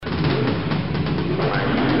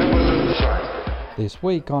This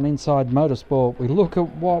week on Inside Motorsport, we look at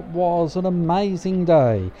what was an amazing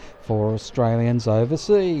day for Australians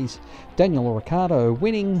overseas. Daniel Ricciardo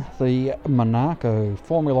winning the Monaco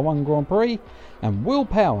Formula One Grand Prix, and Will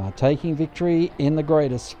Power taking victory in the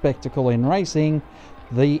greatest spectacle in racing,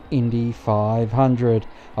 the Indy 500.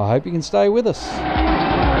 I hope you can stay with us.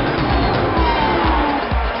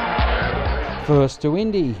 First to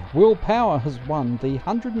Indy, Will Power has won the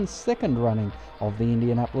 102nd running of the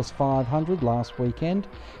Indianapolis 500 last weekend.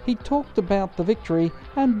 He talked about the victory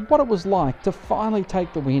and what it was like to finally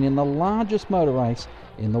take the win in the largest motor race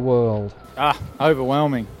in the world.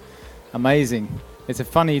 Overwhelming. Amazing. It's a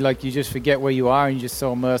funny, you just forget where you are and you're just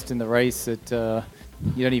so immersed in the race that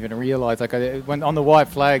you don't even realize. When on the white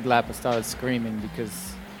flag lap, I started screaming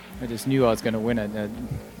because I just knew I was going to win it.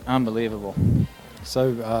 Unbelievable.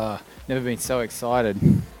 So, never been so excited.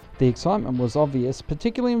 The excitement was obvious,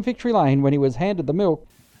 particularly in victory lane when he was handed the milk.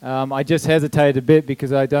 I just hesitated a bit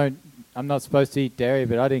because I'm not supposed to eat dairy,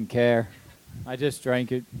 but I didn't care. I just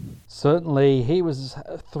drank it. Certainly, he was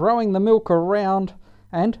throwing the milk around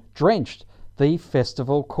and drenched the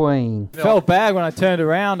Festival Queen. Felt bad when I turned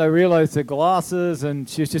around. I realized the glasses and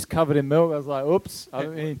she was just covered in milk. I was like, oops. I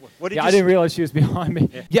didn't realize she was behind me.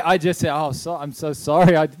 Yeah, I just said, I'm so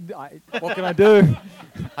sorry. What can I do?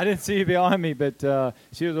 I didn't see you behind me, but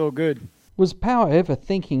she was all good. Was Power ever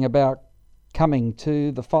thinking about coming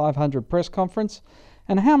to the 500 press conference?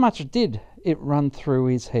 And how much did it run through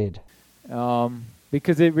his head?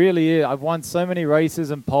 Because it really is. I've won so many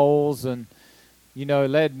races and poles and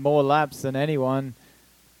led more laps than anyone.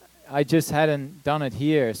 I just hadn't done it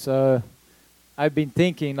here. So I've been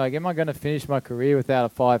thinking, am I going to finish my career without a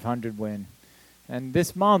 500 win? And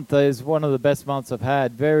this month is one of the best months I've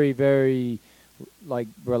had. Very, very,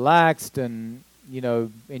 relaxed and,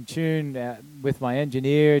 in tune with my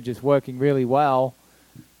engineer, just working really well.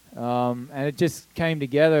 And it just came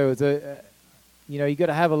together. It was you got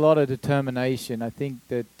to have a lot of determination. I think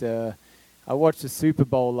that I watched the Super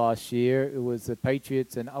Bowl last year. It was the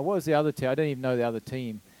Patriots, and what was the other team? I don't even know the other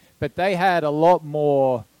team, but they had a lot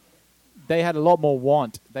more. They had a lot more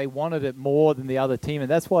want. They wanted it more than the other team, and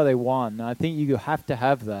that's why they won. And I think you have to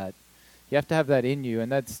have that. You have to have that in you,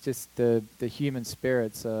 and that's just the human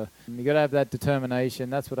spirit. So you got to have that determination.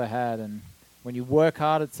 That's what I had, and when you work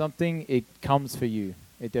hard at something, it comes for you.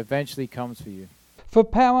 It eventually comes for you. For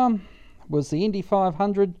Power, was the Indy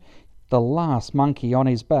 500 the last monkey on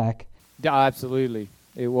his back? Yeah, absolutely.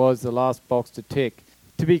 It was the last box to tick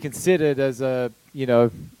to be considered as a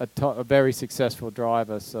very successful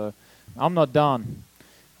driver. So I'm not done.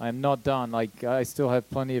 I am not done. I still have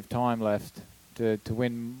plenty of time left to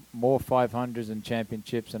win more 500s and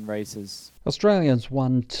championships and races. Australians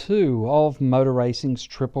won 2 of motor racing's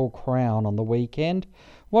Triple Crown on the weekend.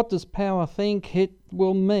 What does Power think it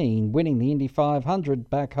will mean winning the Indy 500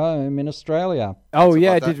 back home in Australia? Oh,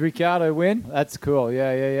 yeah, did Ricciardo win? That's cool.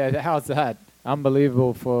 Yeah. How's that?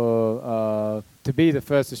 Unbelievable to be the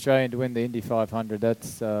first Australian to win the Indy 500.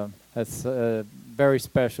 That's very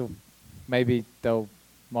special. Maybe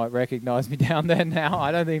might recognise me down there now.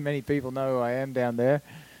 I don't think many people know who I am down there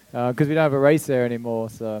because we don't have a race there anymore.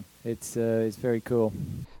 So it's very cool.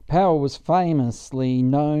 Power was famously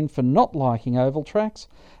known for not liking oval tracks.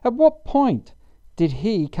 At what point did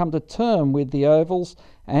he come to term with the ovals,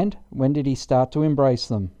 and when did he start to embrace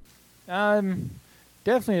them?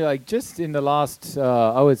 Definitely, just in the last,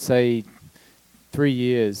 I would say, 3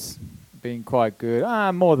 years, been quite good.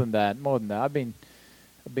 More than that. I've been.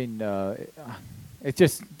 It's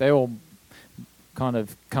just they all kind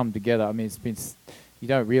of come together. I mean, it's been. You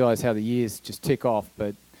don't realize how the years just tick off,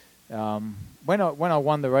 but. When I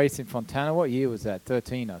won the race in Fontana, what year was that?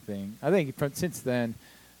 13, I think. I think since then,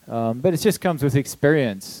 but it just comes with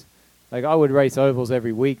experience. I would race ovals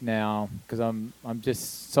every week now because I'm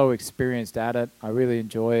just so experienced at it. I really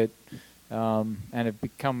enjoy it, and have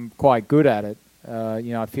become quite good at it.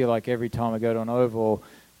 I feel like every time I go to an oval,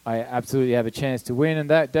 I absolutely have a chance to win, and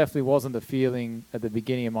that definitely wasn't the feeling at the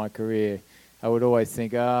beginning of my career. I would always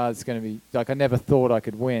think, it's going to be I never thought I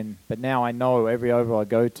could win, but now I know every oval I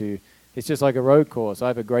go to. It's just like a road course. I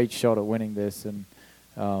have a great shot at winning this, and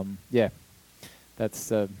that's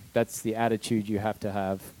the attitude you have to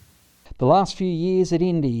have. The last few years at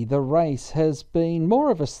Indy, the race has been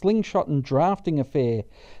more of a slingshot and drafting affair.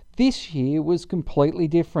 This year was completely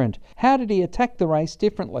different. How did he attack the race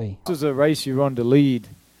differently? This was a race you run to lead.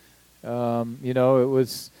 It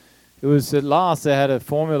was at last they had a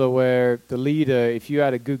formula where the leader, if you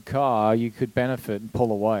had a good car, you could benefit and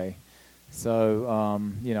pull away. So,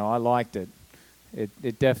 I liked it.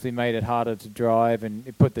 It definitely made it harder to drive, and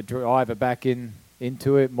it put the driver back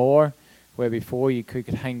into it more. where before you could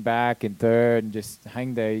hang back in third and just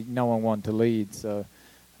hang there. No one wanted to lead. So,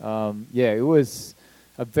 it was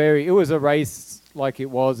a race like it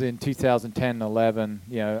was in 2010, 11,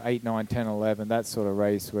 8, 9, 10, 11, that sort of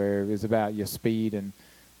race where it was about your speed and,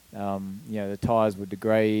 the tyres would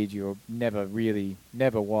degrade. You're never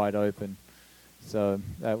wide open. So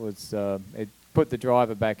that was, it put the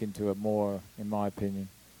driver back into it more, in my opinion.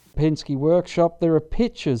 Penske Workshop, there are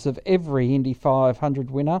pictures of every Indy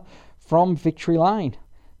 500 winner from Victory Lane.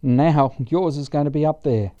 Now yours is going to be up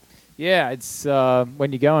there. Yeah, it's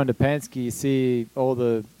when you go into Penske, you see all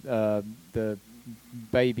the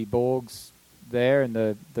baby Borgs there in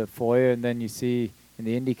the foyer, and then you see in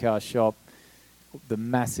the IndyCar shop the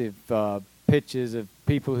massive pictures of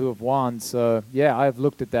people who have won. So yeah, I've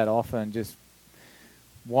looked at that often, just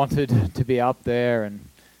wanted to be up there, and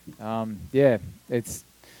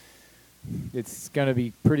it's going to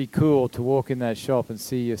be pretty cool to walk in that shop and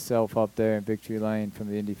see yourself up there in Victory Lane from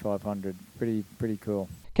the Indy 500. Pretty cool.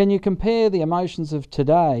 Can you compare the emotions of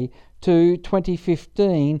today to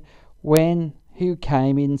 2015 when you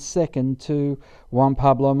came in second to Juan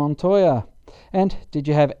Pablo Montoya? And did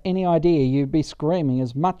you have any idea you'd be screaming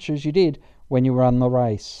as much as you did when you won the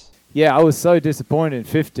race? Yeah, I was so disappointed in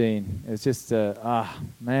 15. It's just, so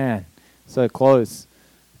close.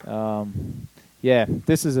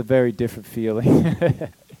 This is a very different feeling.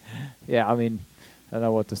 Yeah, I mean, I don't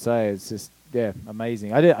know what to say. It's just,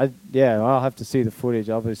 amazing. I'll have to see the footage.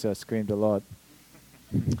 Obviously, I screamed a lot.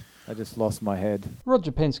 I just lost my head.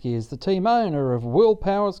 Roger Penske is the team owner of Will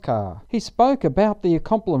Power's car. He spoke about the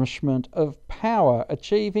accomplishment of Power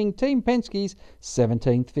achieving Team Penske's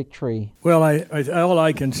 17th victory. Well, all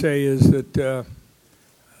I can say is that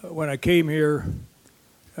when I came here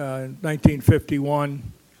in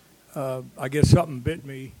 1951, I guess something bit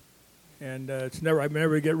me, and I've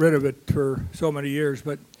never get rid of it for so many years.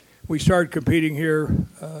 But we started competing here,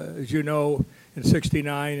 as you know, in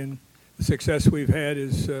 '69, and the success we've had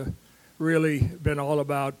has really been all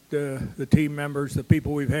about the team members, the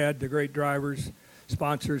people we've had, the great drivers,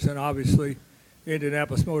 sponsors, and obviously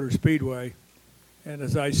Indianapolis Motor Speedway. And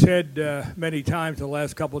as I said many times the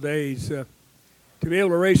last couple of days, to be able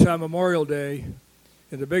to race on Memorial Day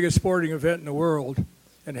in the biggest sporting event in the world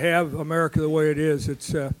and have America the way it is,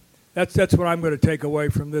 that's what I'm going to take away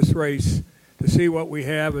from this race, to see what we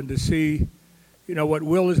have and to see, what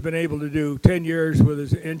Will has been able to do. 10 years with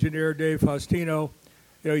his engineer, Dave Faustino.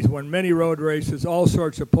 He's won many road races, all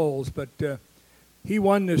sorts of poles, but he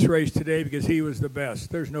won this race today because he was the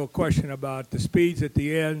best. There's no question about the speeds at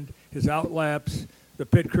the end, his outlaps, the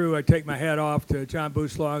pit crew. I take my hat off to John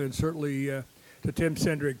Buslong and certainly to Tim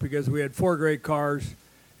Cindric, because we had 4 great cars,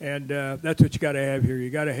 and that's what you got to have here.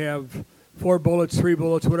 You got to have 4 bullets, 3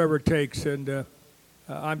 bullets, whatever it takes, and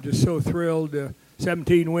I'm just so thrilled.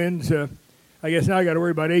 17 wins. I guess now I got to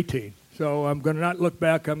worry about 18. So I'm going to not look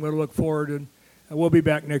back. I'm going to look forward, and we'll be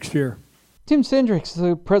back next year. Tim Cindric's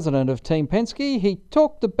the president of Team Penske. He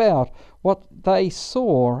talked about what they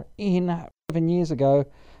saw 7 years ago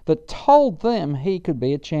that told them he could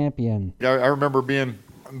be a champion. I remember being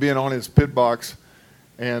on his pit box,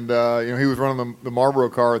 and he was running the Marlboro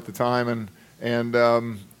car at the time, and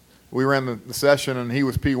we ran the session, and he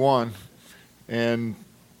was P1, and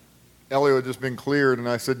Elio had just been cleared, and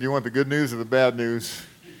I said, "Do you want the good news or the bad news?"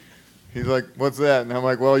 He's like, "What's that?" And I'm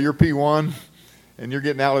like, "Well, you're P1, and you're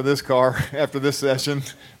getting out of this car after this session,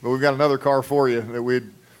 but we've got another car for you that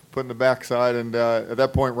we'd put in the backside." And at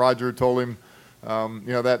that point, Roger told him,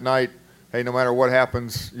 that night, "Hey, no matter what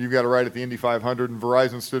happens, you've got to ride at the Indy 500." And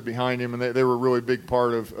Verizon stood behind him, and they were a really big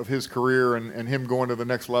part of his career and him going to the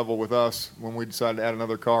next level with us when we decided to add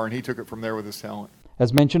another car, and he took it from there with his talent.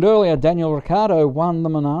 As mentioned earlier, Daniel Ricciardo won the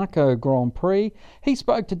Monaco Grand Prix. He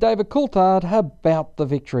spoke to David Coulthard about the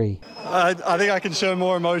victory. I think I can show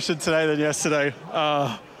more emotion today than yesterday.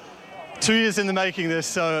 2 years in the making this,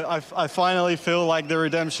 so I finally feel like the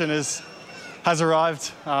redemption has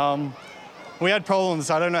arrived. We had problems.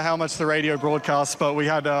 I don't know how much the radio broadcast, but we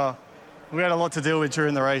had a lot to deal with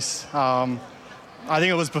during the race. I think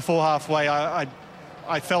it was before halfway.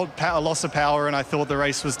 I felt a loss of power, and I thought the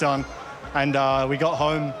race was done. And we got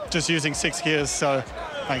home just using 6 gears, so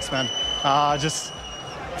thanks, man. Just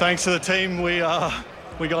thanks to the team, we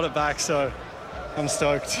got it back, so I'm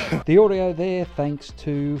stoked. The audio there, thanks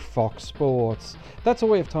to Fox Sports. That's all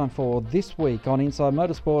we have time for this week on Inside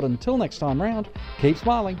Motorsport. Until next time round, keep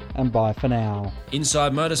smiling and bye for now.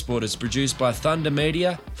 Inside Motorsport is produced by Thunder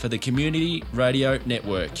Media for the Community Radio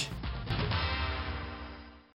Network.